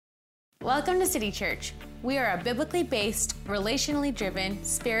Welcome to City Church. We are a biblically based, relationally driven,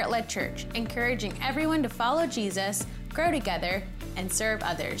 spirit-led church, encouraging everyone to follow Jesus, grow together, and serve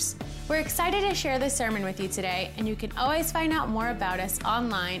others. We're excited to share this sermon with you today, and you can always find out more about us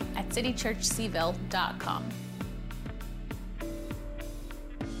online at citychurchseville.com.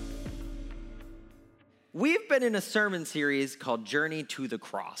 We've been in a sermon series called Journey to the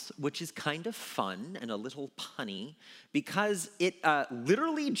Cross, which is kind of fun and a little punny because it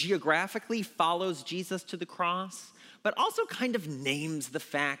literally geographically follows Jesus to the cross, but also kind of names the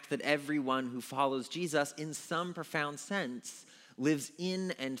fact that everyone who follows Jesus in some profound sense lives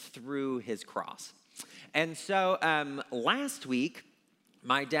in and through his cross. And so last week,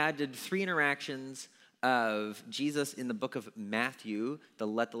 my dad did 3 interactions of Jesus in the book of Matthew, the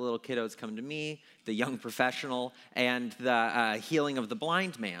Let the Little Kiddos Come to Me, the Young Professional, and the Healing of the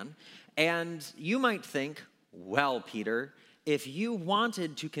Blind Man. And you might think, well, Peter, if you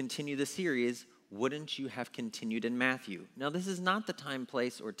wanted to continue the series, wouldn't you have continued in Matthew? Now, this is not the time,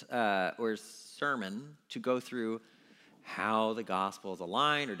 place, or sermon to go through how the Gospels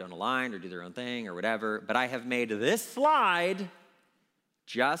align or don't align or do their own thing or whatever, but I have made this slide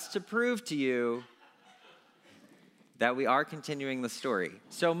just to prove to you that we are continuing the story.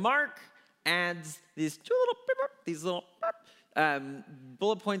 So Mark adds these little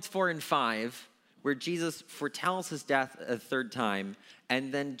bullet points 4 and 5, where Jesus foretells his death a third time,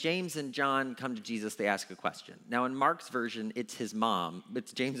 and then James and John come to Jesus, they ask a question. Now in Mark's version, it's his mom,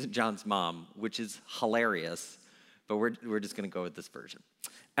 it's James and John's mom, which is hilarious, but we're just gonna go with this version.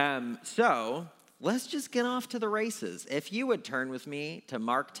 So let's just get off to the races. If you would turn with me to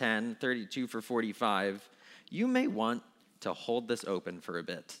Mark 10, 32 for 45, you may want to hold this open for a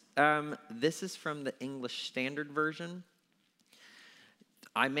bit. This is from the English Standard Version.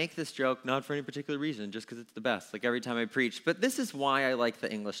 I make this joke not for any particular reason, just because it's the best, like every time I preach. But this is why I like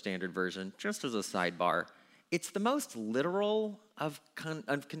the English Standard Version, just as a sidebar. It's the most literal of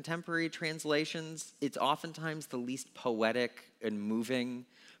contemporary translations. It's oftentimes the least poetic and moving.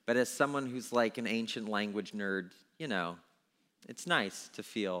 But as someone who's like an ancient language nerd, you know, it's nice to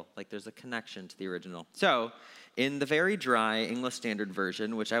feel like there's a connection to the original. So, in the very dry English Standard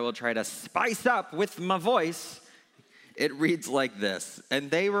Version, which I will try to spice up with my voice, it reads like this. And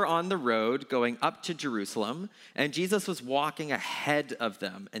they were on the road going up to Jerusalem, and Jesus was walking ahead of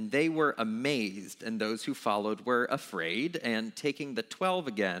them, and they were amazed, and those who followed were afraid. And taking the 12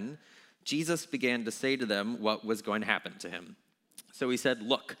 again, Jesus began to say to them what was going to happen to him. So he said,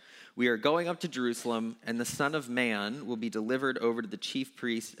 "Look, we are going up to Jerusalem, and the Son of Man will be delivered over to the chief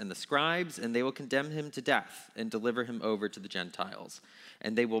priests and the scribes, and they will condemn him to death and deliver him over to the Gentiles.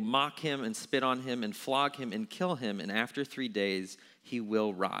 And they will mock him and spit on him and flog him and kill him, and after 3 days he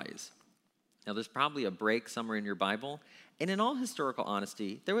will rise." Now, there's probably a break somewhere in your Bible, and in all historical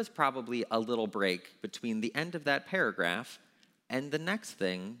honesty, there was probably a little break between the end of that paragraph and the next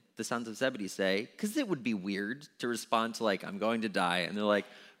thing the sons of Zebedee say, because it would be weird to respond to like, "I'm going to die," and they're like,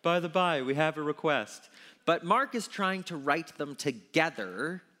 "By the by, we have a request." But Mark is trying to write them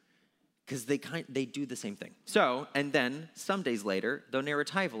together because they do the same thing. So, and then some days later, though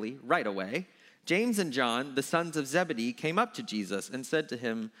narratively, right away, James and John, the sons of Zebedee, came up to Jesus and said to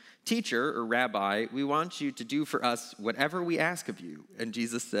him, "Teacher," or Rabbi, "we want you to do for us whatever we ask of you." And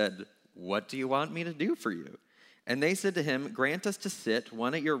Jesus said, "What do you want me to do for you?" And they said to him, "Grant us to sit,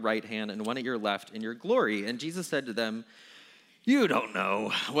 one at your right hand and one at your left, in your glory." And Jesus said to them, "You don't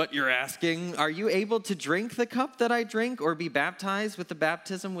know what you're asking. Are you able to drink the cup that I drink, or be baptized with the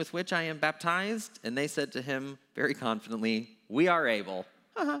baptism with which I am baptized?" And they said to him very confidently, "We are able."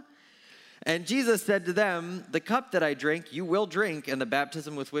 And Jesus said to them, "The cup that I drink, you will drink, and the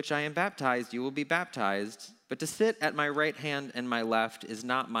baptism with which I am baptized, you will be baptized. But to sit at my right hand and my left is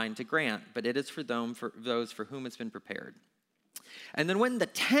not mine to grant, but it is for those for whom it's been prepared." And then when the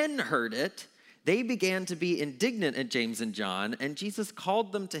 10 heard it, they began to be indignant at James and John, and Jesus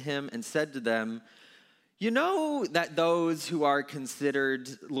called them to him and said to them, "You know that those who are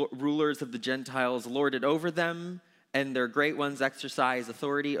considered rulers of the Gentiles lord it over them, and their great ones exercise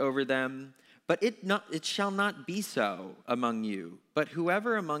authority over them. But it shall not be so among you. But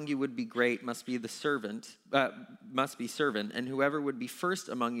whoever among you would be great must be servant, and whoever would be first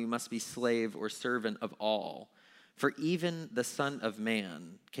among you must be slave or servant of all. For even the Son of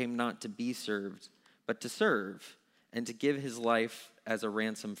Man came not to be served, but to serve, and to give his life as a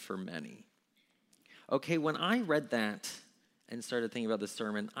ransom for many." Okay, when I read that and started thinking about this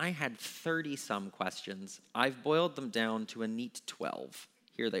sermon, I had 30-some questions. I've boiled them down to a neat 12.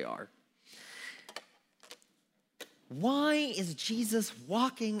 Here they are. Why is Jesus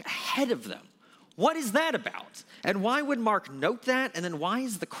walking ahead of them? What is that about? And why would Mark note that? And then why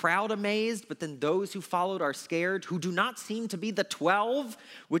is the crowd amazed, but then those who followed are scared, who do not seem to be the 12,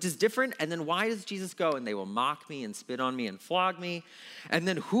 which is different? And then why does Jesus go, and they will mock me and spit on me and flog me? And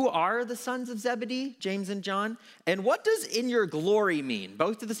then who are the sons of Zebedee, James and John? And what does in your glory mean,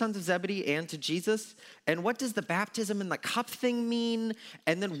 both to the sons of Zebedee and to Jesus? And what does the baptism and the cup thing mean?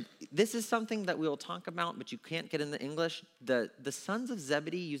 And then this is something that we will talk about, but you can't get in the English. The sons of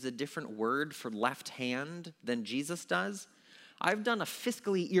Zebedee use a different word for left hand than Jesus does. I've done a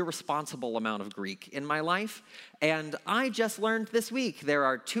fiscally irresponsible amount of Greek in my life, and I just learned this week there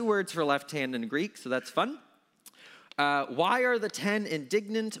are 2 words for left hand in Greek, so that's fun. Why are the 10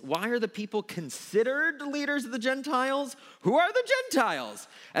 indignant? Why are the people considered leaders of the Gentiles? Who are the Gentiles?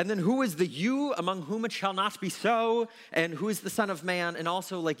 And then who is the you among whom it shall not be so? And who is the Son of Man? And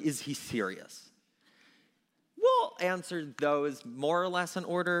also, is he serious? We'll answer those more or less in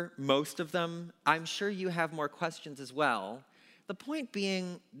order, most of them. I'm sure you have more questions as well. The point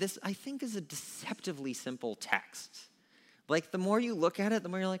being, this, I think, is a deceptively simple text. The more you look at it, the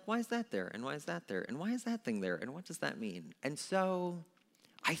more you're like, why is that there? And why is that there? And why is that thing there? And what does that mean? And so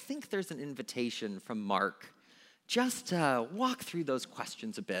I think there's an invitation from Mark just to walk through those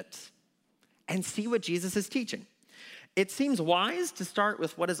questions a bit and see what Jesus is teaching. It seems wise to start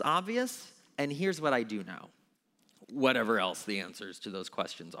with what is obvious, and here's what I do know, whatever else the answers to those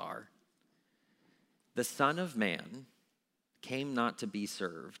questions are. The Son of Man came not to be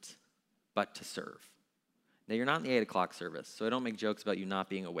served, but to serve. Now, you're not in the 8 o'clock service, so I don't make jokes about you not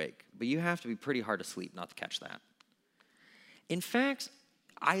being awake, but you have to be pretty hard asleep not to catch that. In fact,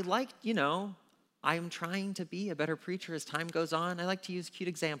 I'm trying to be a better preacher as time goes on. I like to use cute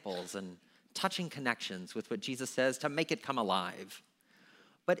examples and touching connections with what Jesus says to make it come alive.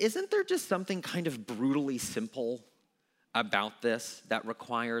 But isn't there just something kind of brutally simple about this that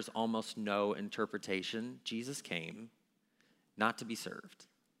requires almost no interpretation? Jesus came not to be served,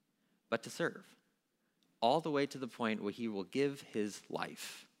 but to serve. All the way to the point where he will give his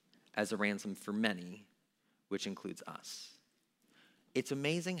life as a ransom for many, which includes us. It's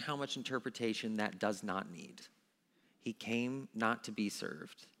amazing how much interpretation that does not need. He came not to be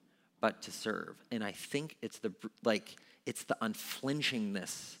served, but to serve. And I think it's the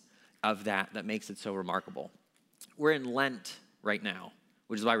unflinchingness of that makes it so remarkable. We're in Lent right now,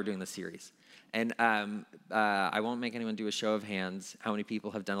 which is why we're doing this series. And I won't make anyone do a show of hands how many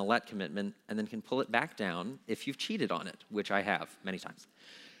people have done a Lent commitment and then can pull it back down if you've cheated on it, which I have many times.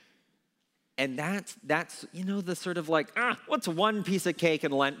 And that's the sort of what's one piece of cake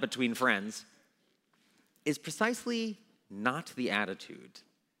in Lent between friends is precisely not the attitude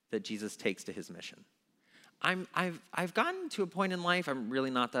that Jesus takes to his mission. I've gotten to a point in life, I'm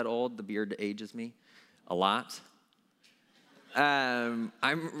really not that old, the beard ages me a lot. I'm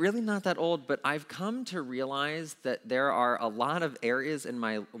really not that old, but I've come to realize that there are a lot of areas in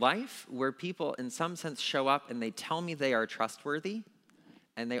my life where people, in some sense, show up and they tell me they are trustworthy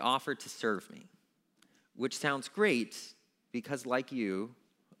and they offer to serve me, which sounds great because, like you,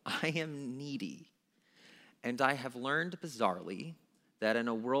 I am needy. And I have learned bizarrely that in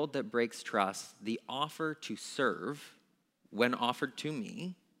a world that breaks trust, the offer to serve, when offered to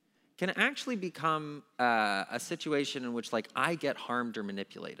me, can actually become a situation in which I get harmed or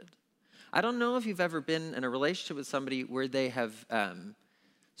manipulated. I don't know if you've ever been in a relationship with somebody where they have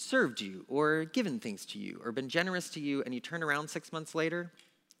served you or given things to you or been generous to you, and you turn around 6 months later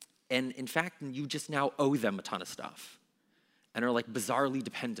and in fact you just now owe them a ton of stuff and are bizarrely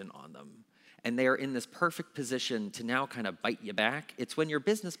dependent on them. And they are in this perfect position to now kind of bite you back. It's when your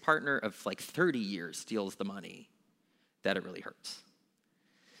business partner of 30 years steals the money that it really hurts.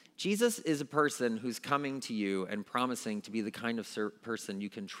 Jesus is a person who's coming to you and promising to be the kind of person you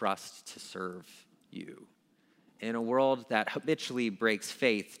can trust to serve you. In a world that habitually breaks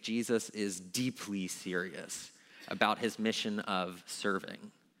faith, Jesus is deeply serious about his mission of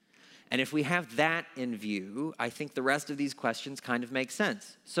serving. And if we have that in view, I think the rest of these questions kind of make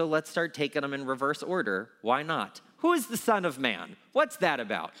sense. So let's start taking them in reverse order. Why not? Who is the Son of Man? What's that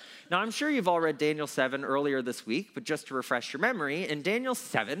about? Now, I'm sure you've all read Daniel 7 earlier this week, but just to refresh your memory, in Daniel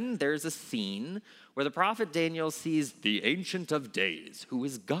 7, there's a scene where the prophet Daniel sees the Ancient of Days, who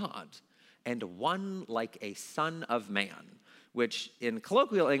is God, and one like a son of man, which in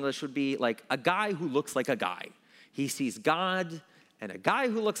colloquial English would be a guy who looks like a guy. He sees God and a guy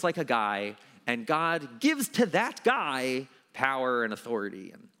who looks like a guy, and God gives to that guy power and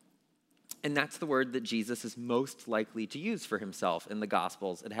authority. And that's the word that Jesus is most likely to use for himself in the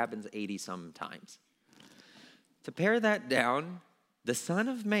Gospels. It happens 80-some times. To pare that down, the Son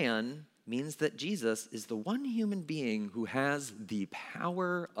of Man means that Jesus is the one human being who has the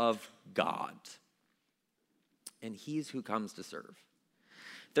power of God. and he's who comes to serve.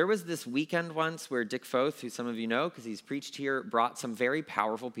 There was this weekend once where Dick Foth, who some of you know because he's preached here, brought some very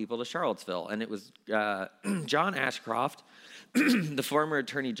powerful people to Charlottesville. And it was John Ashcroft, the former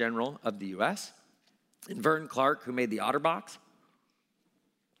Attorney General of the U.S., and Vern Clark, who made the OtterBox,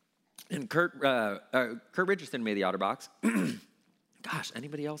 and Kurt Richardson made the OtterBox. Gosh,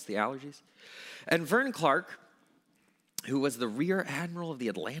 anybody else? The allergies? And Vern Clark, who was the Rear Admiral of the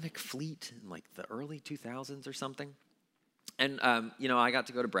Atlantic Fleet in like the early 2000s or something. And, I got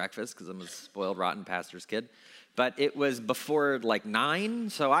to go to breakfast because I'm a spoiled, rotten pastor's kid. But it was before like 9,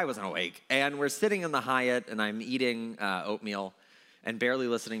 so I wasn't awake. And we're sitting in the Hyatt, and I'm eating oatmeal and barely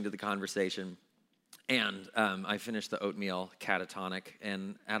listening to the conversation. And I finished the oatmeal catatonic,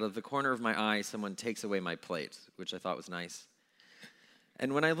 and out of the corner of my eye, someone takes away my plate, which I thought was nice.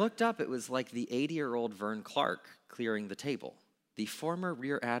 And when I looked up, it was like the 80-year-old Vern Clark clearing the table. The former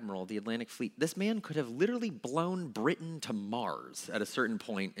Rear Admiral of the Atlantic Fleet. This man could have literally blown Britain to Mars at a certain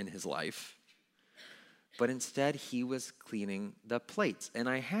point in his life. But instead, he was cleaning the plates. And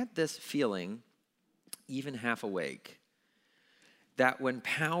I had this feeling, even half awake, that when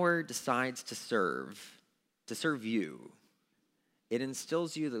power decides to serve you, it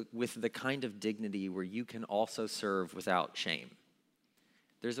instills you with the kind of dignity where you can also serve without shame.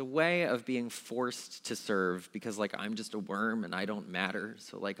 There's a way of being forced to serve because, I'm just a worm and I don't matter.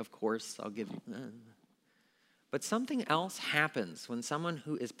 So, of course, I'll give you. But something else happens when someone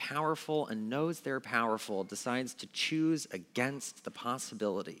who is powerful and knows they're powerful decides to choose against the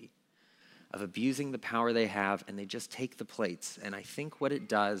possibility of abusing the power they have, and they just take the plates. And I think what it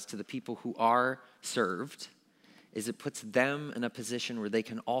does to the people who are served is it puts them in a position where they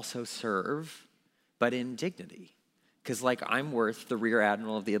can also serve, but in dignity. Because, I'm worth the Rear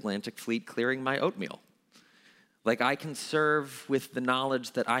Admiral of the Atlantic Fleet clearing my oatmeal. I can serve with the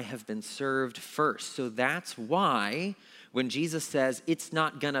knowledge that I have been served first. So that's why when Jesus says, it's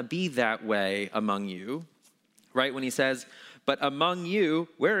not going to be that way among you, right? When he says, but among you,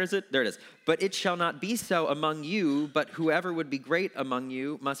 where is it? There it is. But it shall not be so among you, but whoever would be great among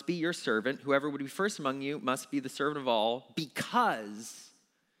you must be your servant. Whoever would be first among you must be the servant of all, because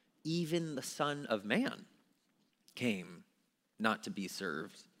even the Son of Man came not to be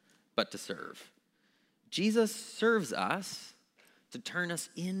served, but to serve. Jesus serves us to turn us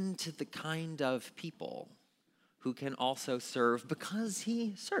into the kind of people who can also serve because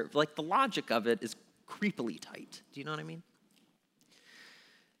he served. The logic of it is creepily tight. Do you know what I mean?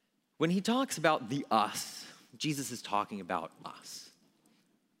 When he talks about the us, Jesus is talking about us.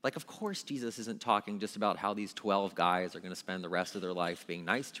 Of course, Jesus isn't talking just about how these 12 guys are going to spend the rest of their life being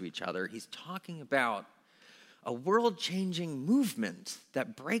nice to each other. He's talking about a world-changing movement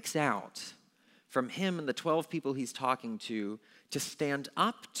that breaks out from him and the 12 people he's talking to stand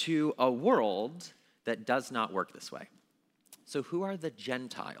up to a world that does not work this way. So who are the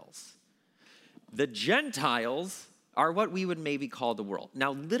Gentiles? The Gentiles are what we would maybe call the world.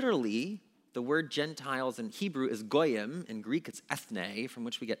 Now, literally, the word Gentiles in Hebrew is goyim. In Greek, it's ethne, from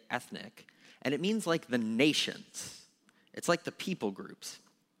which we get ethnic. And it means the nations. It's the people groups.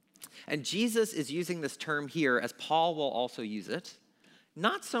 And Jesus is using this term here, as Paul will also use it,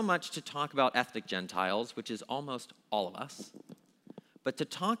 not so much to talk about ethnic Gentiles, which is almost all of us, but to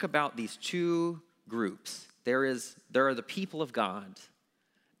talk about these two groups. There are the people of God,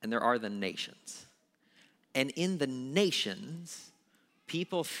 and there are the nations. And in the nations,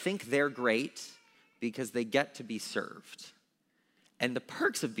 people think they're great because they get to be served. And the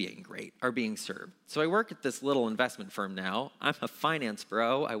perks of being great are being served. So I work at this little investment firm now. I'm a finance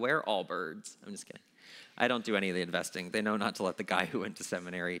bro. I wear Allbirds. I'm just kidding. I don't do any of the investing. They know not to let the guy who went to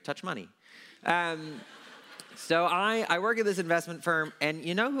seminary touch money. So I work at this investment firm, and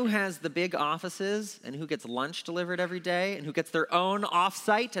you know who has the big offices and who gets lunch delivered every day and who gets their own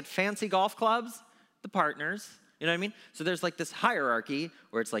offsite at fancy golf clubs? The partners. You know what I mean? So there's this hierarchy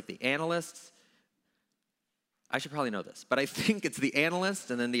where it's the analysts. I should probably know this, but I think it's the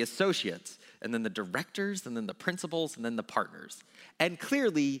analysts and then the associates and then the directors and then the principals and then the partners. And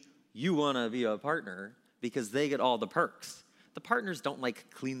clearly, you want to be a partner because they get all the perks. The partners don't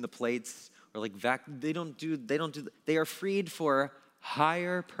clean the plates or they are freed for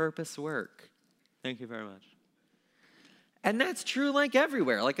higher purpose work. Thank you very much. And that's true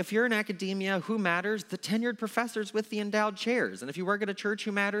everywhere. If you're in academia, who matters? The tenured professors with the endowed chairs. And if you work at a church,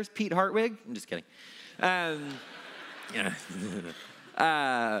 who matters? Pete Hartwig? I'm just kidding.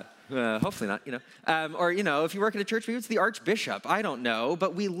 Hopefully not, Or, if you work at a church, maybe it's the archbishop. I don't know.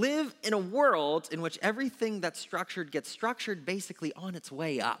 But we live in a world in which everything that's structured gets structured basically on its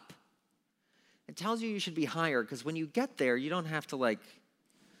way up. It tells you should be higher because when you get there, you don't have to,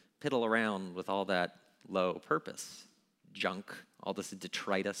 piddle around with all that low purpose, junk, all this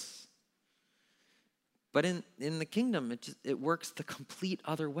detritus. But in the kingdom, it works the complete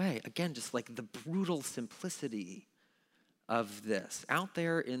other way. Again, just like the brutal simplicity of this. Out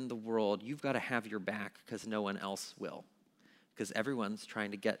there in the world, you've got to have your back because no one else will, because everyone's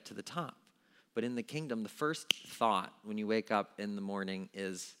trying to get to the top. But in the kingdom, the first thought when you wake up in the morning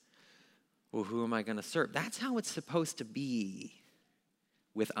is, well, who am I going to serve? That's how it's supposed to be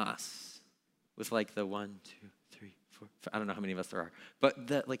with us, with like the 1, 2, 3, 4, 5, I don't know how many of us there are,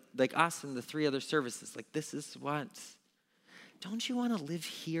 but like us and the 3 other services, like this is what, don't you want to live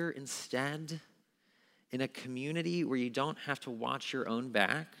here instead in a community where you don't have to watch your own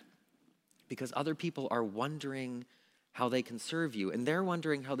back because other people are wondering how they can serve you, and they're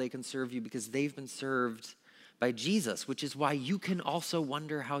wondering how they can serve you because they've been served by Jesus, which is why you can also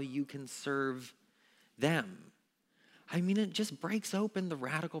wonder how you can serve them. I mean, it just breaks open the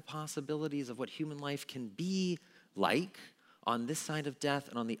radical possibilities of what human life can be like on this side of death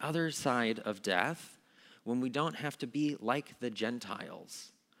and on the other side of death when we don't have to be like the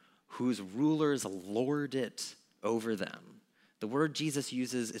Gentiles, whose rulers lord it over them. The word Jesus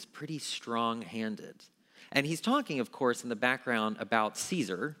uses is pretty strong-handed. And he's talking, of course, in the background about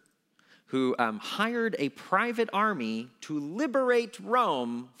Caesar, who hired a private army to liberate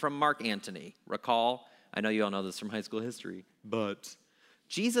Rome from Mark Antony. Recall, I know you all know this from high school history, but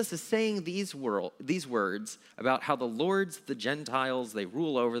Jesus is saying these words about how the lords, the Gentiles, they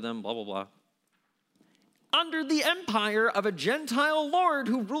rule over them, blah, blah, blah, under the empire of a Gentile lord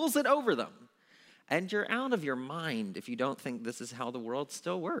who rules it over them. And you're out of your mind if you don't think this is how the world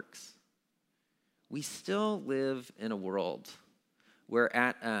still works. We still live in a world where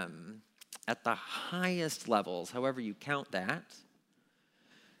at the highest levels, however you count that,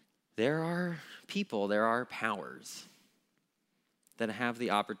 there are people, there are powers that have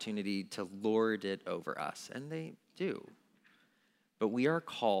the opportunity to lord it over us, and they do. But we are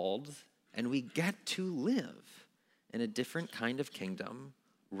called, and we get to live in a different kind of kingdom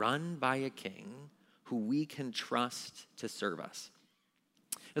run by a king who we can trust to serve us.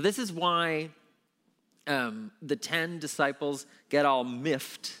 Now, this is why the 10 disciples get all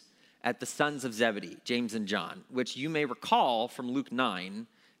miffed at the sons of Zebedee, James and John, which you may recall from Luke 9.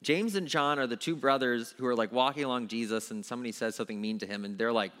 James and John are the 2 brothers who are like walking along Jesus, and somebody says something mean to him, and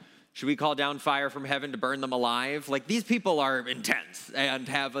they're like, should we call down fire from heaven to burn them alive? Like, these people are intense and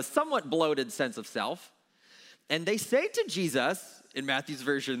have a somewhat bloated sense of self. And they say to Jesus, in Matthew's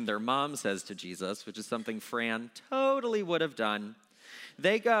version, their mom says to Jesus, which is something Fran totally would have done.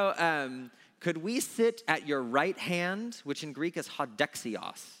 They go, could we sit at your right hand, which in Greek is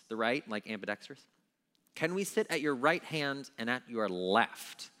hodexios, the right, like ambidextrous? Can we sit at your right hand and at your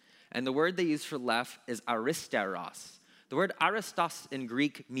left? And the word they use for left is aristeros. The word aristos in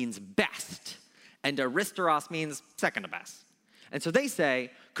Greek means best, and aristeros means second to best. And so they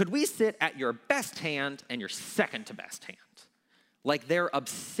say, could we sit at your best hand and your second to best hand? Like they're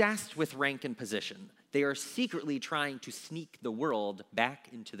obsessed with rank and position. They are secretly trying to sneak the world back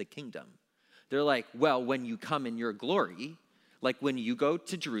into the kingdom. They're like, well, when you come in your glory, like when you go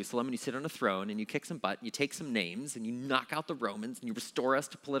to Jerusalem and you sit on a throne and you kick some butt, and you take some names and you knock out the Romans and you restore us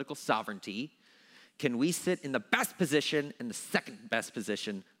to political sovereignty, can we sit in the best position and the second best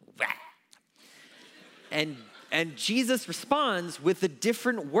position? And Jesus responds with a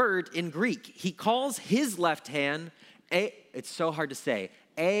different word in Greek. He calls his left hand, it's so hard to say,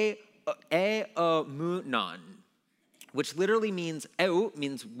 eomunon, which literally means,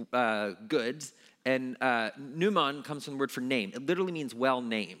 means goods, and pneumon comes from the word for name. It literally means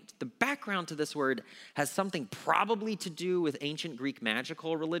well-named. The background to this word has something probably to do with ancient Greek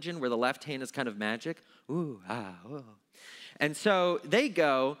magical religion, where the left hand is kind of magic. Ooh, ah, oh. And so they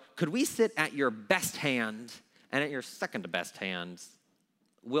go, could we sit at your best hand and at your second to best hand?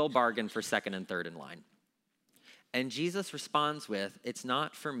 We'll bargain for second and third in line. And Jesus responds with, it's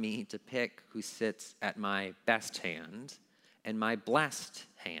not for me to pick who sits at my best hand and my blessed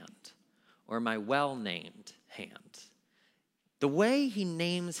hand or my well-named hand. The way he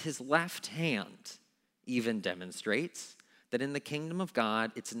names his left hand even demonstrates that in the kingdom of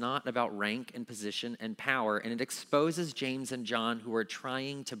God, it's not about rank and position and power, and it exposes James and John who are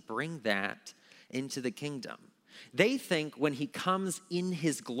trying to bring that into the kingdom. They think when he comes in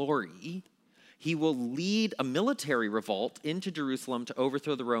his glory, he will lead a military revolt into Jerusalem to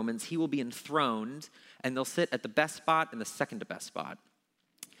overthrow the Romans. He will be enthroned, and they'll sit at the best spot and the second to best spot.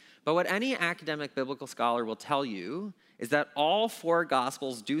 But what any academic biblical scholar will tell you is that all 4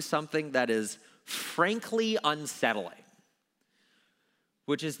 Gospels do something that is frankly unsettling,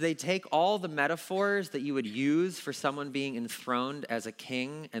 which is they take all the metaphors that you would use for someone being enthroned as a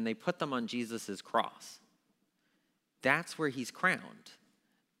king, and they put them on Jesus' cross. That's where he's crowned.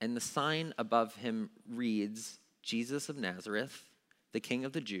 And the sign above him reads, Jesus of Nazareth, the King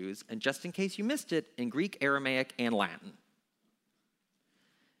of the Jews, and just in case you missed it, in Greek, Aramaic, and Latin.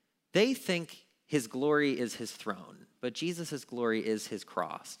 They think his glory is his throne, but Jesus' glory is his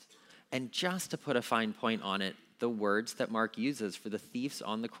cross. And just to put a fine point on it, the words that Mark uses for the thieves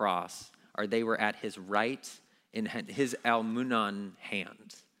on the cross are they were at his right, in his almunon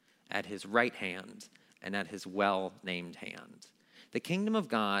hand, at his right hand, and at his well-named hand. The kingdom of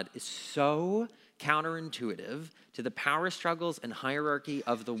God is so counterintuitive to the power struggles and hierarchy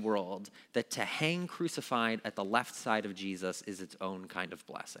of the world that to hang crucified at the left side of Jesus is its own kind of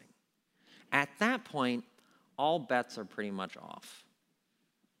blessing. At that point, all bets are pretty much off.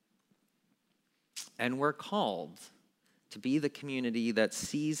 And we're called to be the community that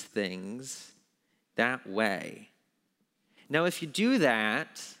sees things that way. Now, if you do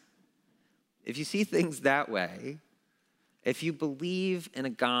that, if you see things that way, if you believe in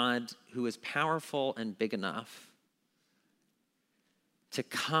a God who is powerful and big enough to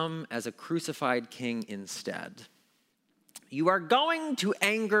come as a crucified king instead, you are going to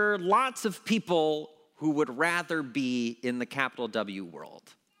anger lots of people who would rather be in the capital W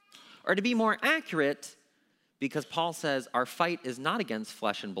world. Or to be more accurate, because Paul says our fight is not against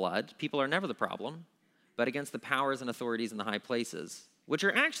flesh and blood, people are never the problem, but against the powers and authorities in the high places. What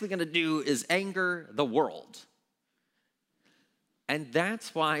you're actually going to do is anger the world. And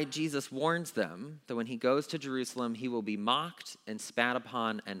that's why Jesus warns them that when he goes to Jerusalem, he will be mocked and spat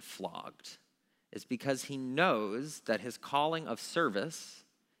upon and flogged. It's because he knows that his calling of service,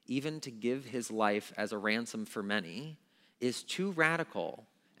 even to give his life as a ransom for many, is too radical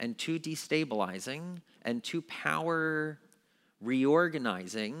and too destabilizing and too power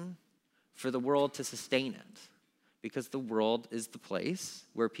reorganizing for the world to sustain it. Because the world is the place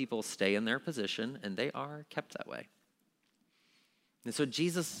where people stay in their position and they are kept that way. And so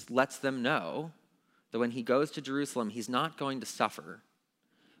Jesus lets them know that when he goes to Jerusalem, he's not going to suffer,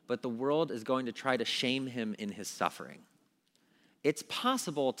 but the world is going to try to shame him in his suffering. It's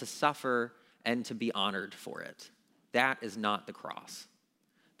possible to suffer and to be honored for it. That is not the cross.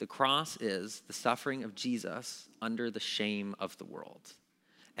 The cross is the suffering of Jesus under the shame of the world.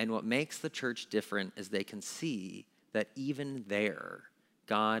 And what makes the church different is they can see that even there,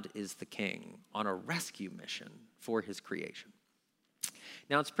 God is the king on a rescue mission for his creation.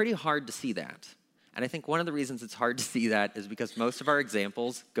 Now, it's pretty hard to see that. And I think one of the reasons it's hard to see that is because most of our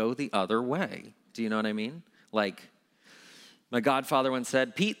examples go the other way. Do you know what I mean? Like, my godfather once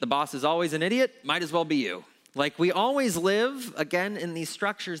said, Pete, the boss is always an idiot, might as well be you. Like, we always live, again, in these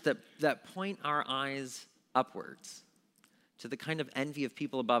structures that point our eyes upwards to the kind of envy of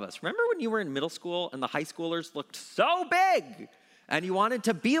people above us. Remember when you were in middle school and the high schoolers looked so big and you wanted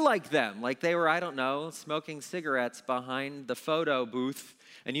to be like them? Like they were, I don't know, smoking cigarettes behind the photo booth.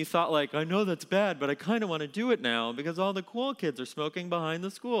 And you thought like, I know that's bad, but I kind of want to do it now because all the cool kids are smoking behind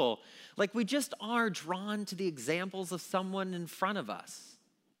the school. Like we just are drawn to the examples of someone in front of us,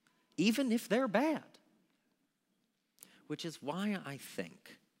 even if they're bad. Which is why I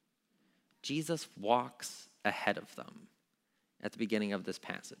think Jesus walks ahead of them at the beginning of this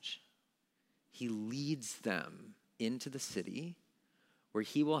passage. He leads them into the city where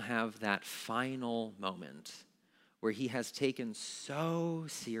he will have that final moment where he has taken so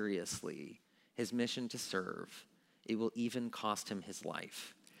seriously his mission to serve, it will even cost him his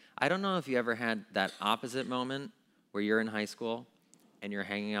life. I don't know if you ever had that opposite moment where you're in high school and you're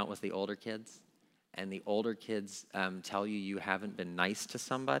hanging out with the older kids and the older kids tell you you haven't been nice to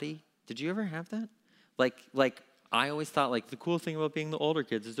somebody. Did you ever have that? Like I always thought like the cool thing about being the older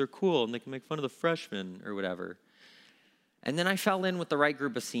kids is they're cool and they can make fun of the freshmen or whatever. And then I fell in with the right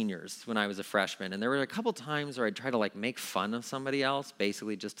group of seniors when I was a freshman. And there were a couple times where I'd try to like make fun of somebody else,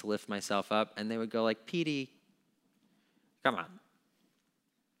 basically just to lift myself up. And they would go like, Petey, come on.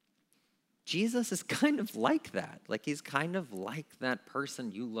 Jesus is kind of like that. Like he's kind of like that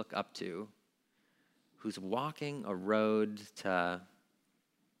person you look up to who's walking a road to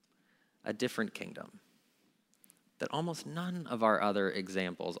a different kingdom that almost none of our other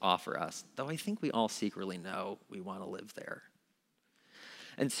examples offer us, though I think we all secretly know we want to live there.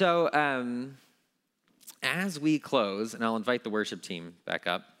 And so as we close, and I'll invite the worship team back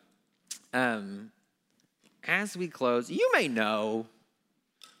up, as we close, you may know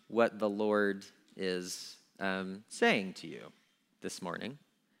what the Lord is saying to you this morning.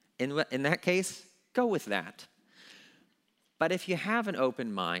 In that case, go with that. But if you have an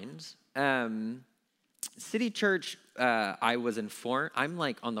open mind, City Church, I was informed, I'm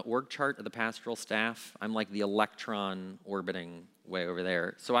like on the org chart of the pastoral staff. I'm like the electron orbiting way over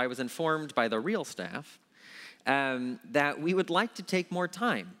there. So I was informed by the real staff that we would like to take more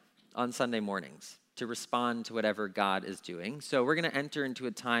time on Sunday mornings to respond to whatever God is doing. So we're going to enter into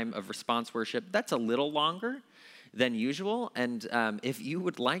a time of response worship that's a little longer than usual. And if you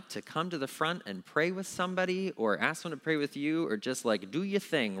would like to come to the front and pray with somebody or ask someone to pray with you or just like do your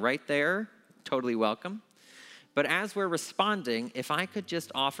thing right there, totally welcome. But as we're responding, if I could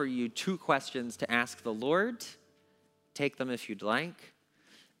just offer you 2 questions to ask the Lord, take them if you'd like.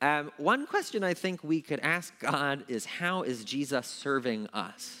 One question I think we could ask God is, how is Jesus serving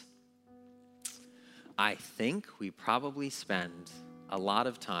us? I think we probably spend a lot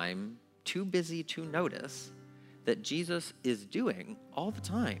of time too busy to notice that Jesus is doing all the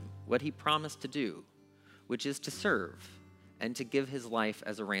time what he promised to do, which is to serve and to give his life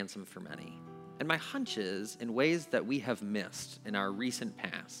as a ransom for many. And my hunch is, in ways that we have missed in our recent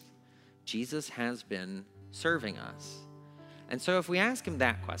past, Jesus has been serving us. And so if we ask him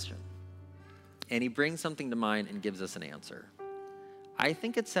that question, and he brings something to mind and gives us an answer, I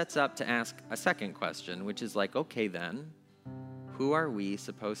think it sets up to ask a second question, which is like, okay then, who are we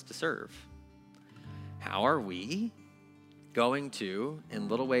supposed to serve? How are we going to, in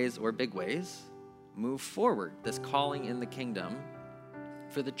little ways or big ways, move forward this calling in the kingdom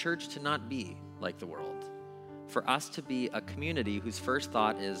for the church to not be like the world, for us to be a community whose first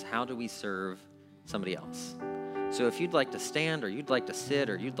thought is, how do we serve somebody else? So if you'd like to stand, or you'd like to sit,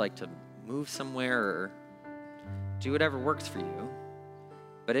 or you'd like to move somewhere, or do whatever works for you.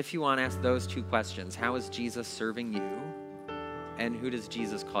 But if you want to ask those 2 questions, how is Jesus serving you? And who does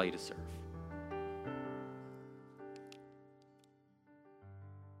Jesus call you to serve?